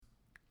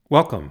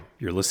Welcome.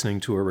 You're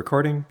listening to a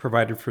recording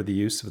provided for the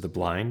use of the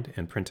blind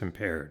and print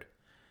impaired.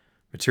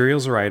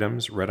 Materials or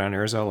items read on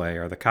Airs LA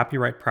are the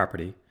copyright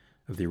property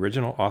of the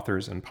original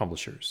authors and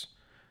publishers.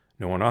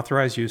 No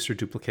unauthorized use or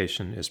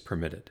duplication is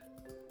permitted.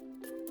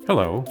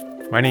 Hello,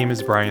 my name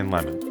is Brian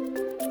Lemon.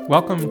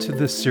 Welcome to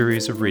this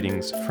series of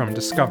readings from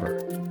Discover,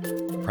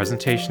 a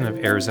presentation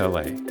of Airs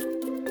LA.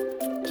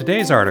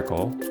 Today's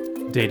article,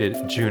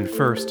 dated June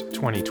 1st,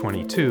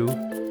 2022,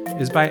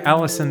 is by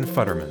Allison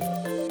Futterman.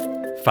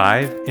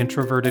 5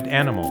 Introverted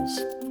Animals.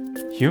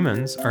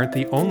 Humans aren't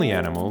the only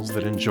animals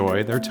that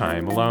enjoy their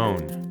time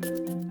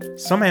alone.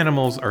 Some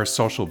animals are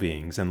social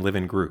beings and live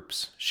in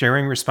groups,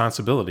 sharing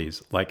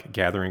responsibilities like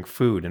gathering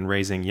food and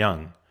raising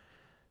young.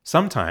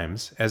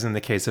 Sometimes, as in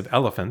the case of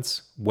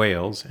elephants,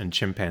 whales, and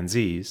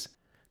chimpanzees,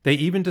 they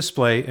even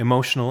display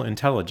emotional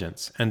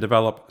intelligence and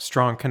develop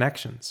strong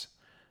connections.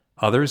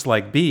 Others,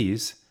 like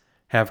bees,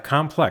 have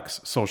complex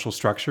social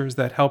structures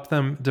that help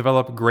them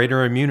develop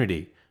greater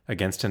immunity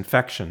against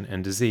infection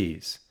and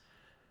disease.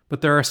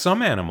 But there are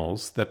some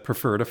animals that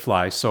prefer to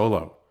fly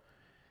solo.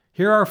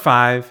 Here are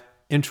 5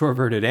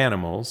 introverted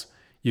animals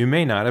you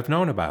may not have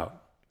known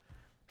about.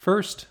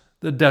 First,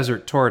 the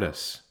desert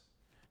tortoise.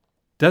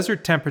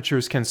 Desert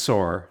temperatures can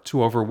soar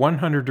to over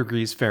 100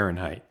 degrees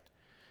Fahrenheit.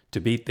 To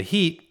beat the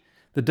heat,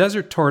 the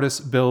desert tortoise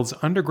builds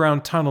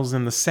underground tunnels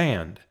in the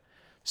sand,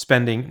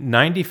 spending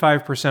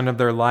 95% of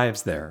their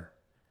lives there.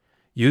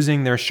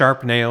 Using their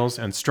sharp nails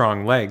and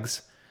strong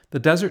legs, the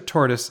desert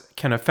tortoise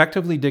can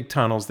effectively dig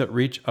tunnels that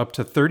reach up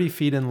to 30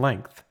 feet in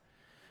length.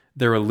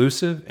 They're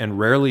elusive and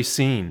rarely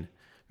seen,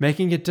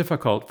 making it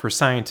difficult for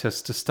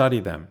scientists to study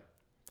them.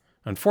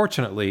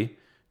 Unfortunately,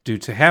 due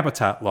to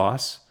habitat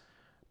loss,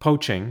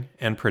 poaching,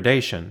 and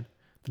predation,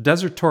 the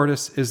desert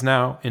tortoise is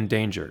now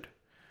endangered,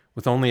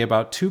 with only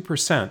about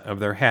 2% of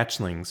their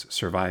hatchlings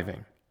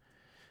surviving.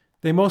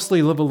 They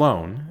mostly live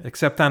alone,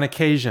 except on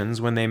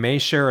occasions when they may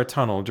share a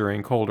tunnel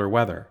during colder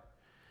weather.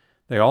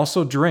 They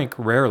also drink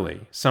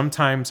rarely,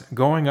 sometimes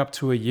going up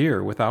to a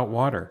year without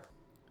water.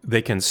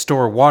 They can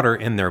store water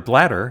in their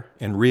bladder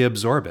and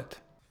reabsorb it.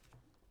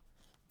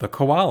 The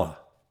koala.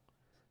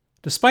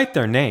 Despite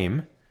their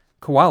name,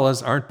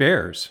 koalas aren't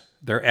bears.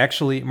 They're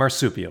actually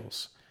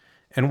marsupials.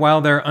 And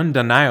while they're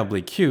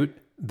undeniably cute,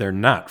 they're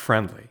not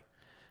friendly.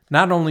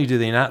 Not only do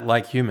they not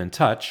like human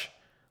touch,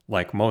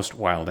 like most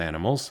wild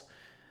animals,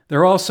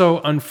 they're also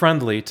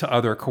unfriendly to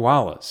other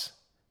koalas.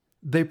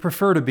 They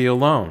prefer to be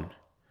alone,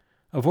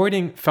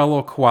 avoiding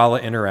fellow koala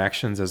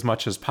interactions as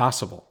much as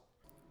possible.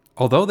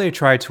 Although they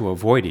try to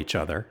avoid each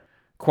other,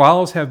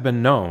 koalas have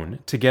been known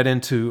to get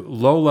into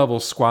low-level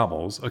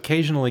squabbles,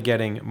 occasionally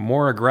getting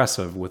more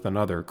aggressive with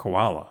another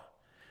koala.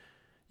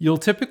 You'll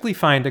typically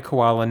find a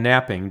koala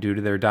napping due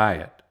to their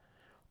diet.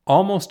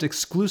 Almost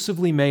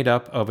exclusively made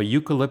up of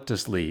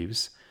eucalyptus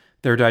leaves,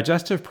 their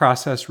digestive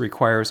process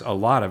requires a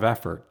lot of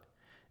effort,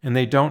 and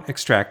they don't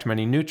extract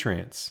many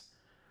nutrients.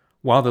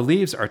 While the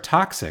leaves are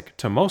toxic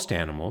to most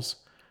animals,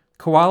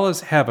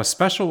 koalas have a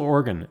special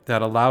organ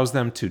that allows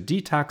them to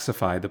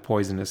detoxify the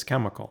poisonous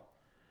chemical.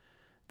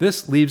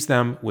 This leaves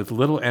them with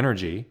little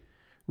energy,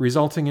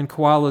 resulting in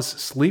koalas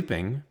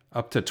sleeping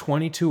up to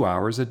 22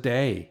 hours a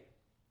day.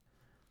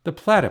 The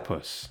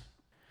platypus.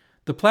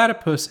 The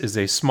platypus is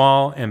a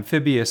small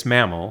amphibious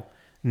mammal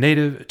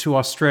native to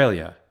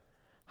Australia.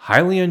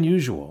 Highly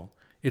unusual,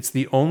 it's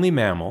the only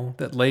mammal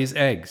that lays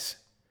eggs.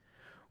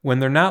 When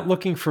they're not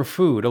looking for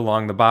food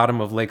along the bottom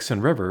of lakes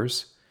and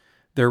rivers,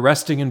 they're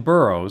resting in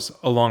burrows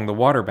along the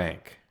water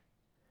bank.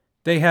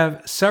 They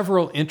have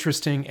several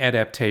interesting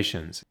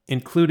adaptations,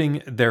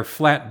 including their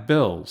flat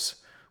bills,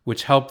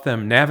 which help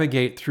them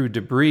navigate through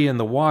debris in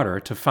the water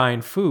to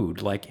find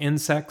food like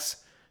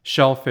insects,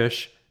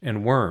 shellfish,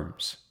 and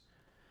worms.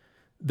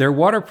 Their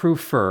waterproof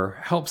fur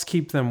helps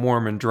keep them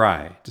warm and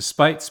dry,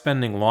 despite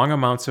spending long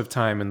amounts of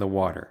time in the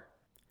water.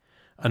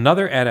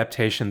 Another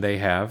adaptation they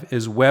have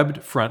is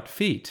webbed front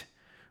feet,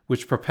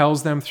 which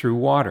propels them through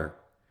water,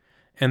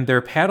 and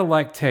their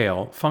paddle-like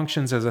tail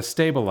functions as a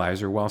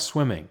stabilizer while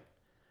swimming.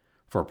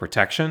 For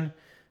protection,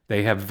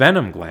 they have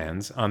venom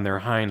glands on their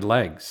hind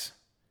legs.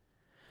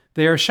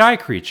 They are shy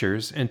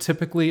creatures and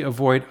typically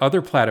avoid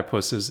other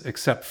platypuses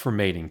except for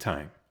mating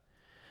time.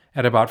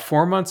 At about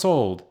 4 months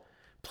old,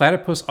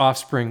 platypus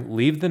offspring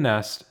leave the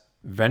nest,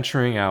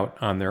 venturing out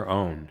on their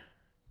own.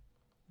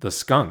 The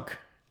skunk.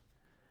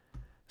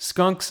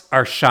 Skunks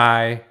are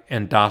shy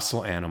and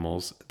docile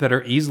animals that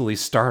are easily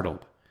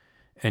startled,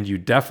 and you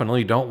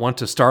definitely don't want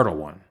to startle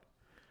one.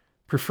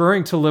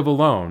 Preferring to live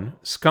alone,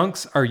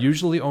 skunks are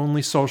usually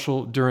only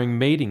social during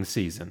mating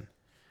season.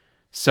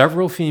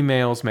 Several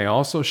females may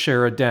also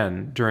share a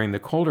den during the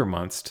colder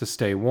months to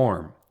stay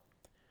warm.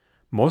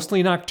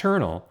 Mostly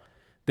nocturnal,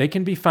 they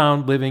can be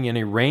found living in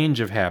a range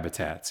of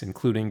habitats,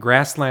 including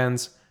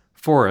grasslands,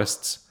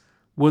 forests,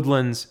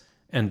 woodlands,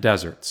 and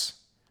deserts.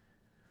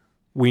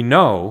 We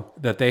know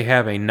that they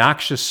have a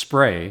noxious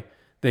spray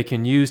they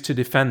can use to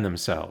defend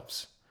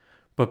themselves.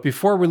 But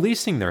before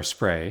releasing their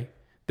spray,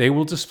 they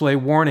will display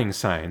warning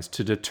signs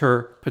to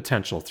deter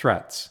potential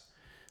threats.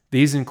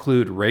 These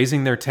include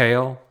raising their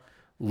tail,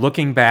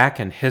 looking back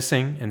and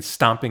hissing and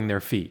stomping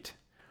their feet.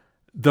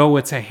 Though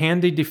it's a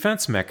handy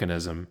defense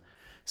mechanism,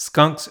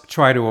 skunks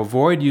try to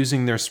avoid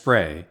using their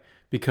spray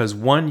because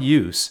one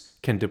use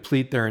can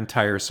deplete their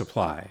entire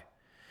supply.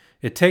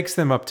 It takes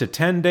them up to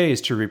 10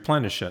 days to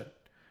replenish it,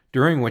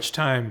 during which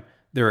time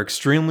they're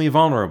extremely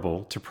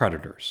vulnerable to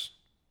predators.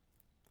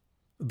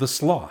 The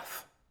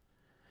sloth.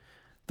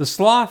 The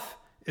sloth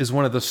is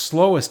one of the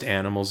slowest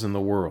animals in the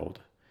world,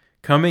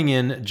 coming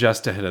in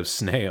just ahead of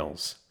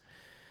snails.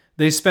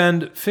 They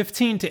spend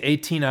 15 to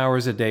 18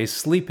 hours a day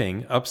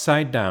sleeping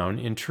upside down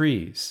in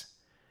trees.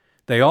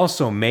 They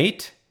also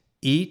mate,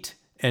 eat,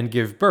 and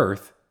give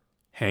birth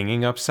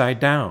hanging upside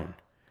down.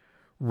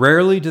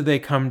 Rarely do they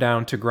come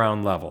down to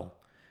ground level,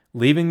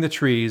 leaving the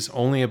trees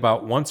only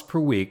about once per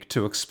week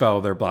to expel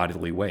their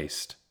bodily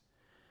waste.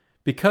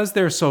 Because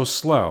they're so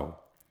slow,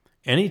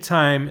 any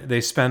time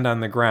they spend on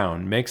the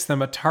ground makes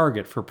them a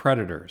target for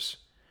predators.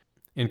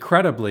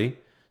 Incredibly,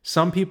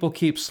 some people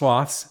keep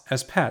sloths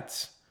as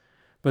pets,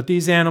 but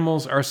these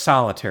animals are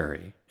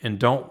solitary and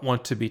don't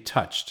want to be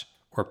touched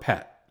or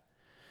pet.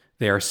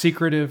 They are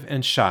secretive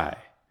and shy,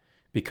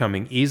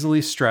 becoming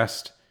easily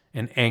stressed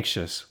and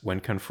anxious when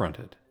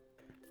confronted.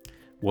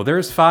 Well,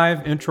 there's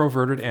 5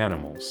 introverted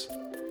animals.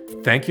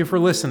 Thank you for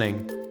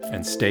listening,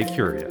 and stay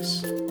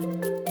curious.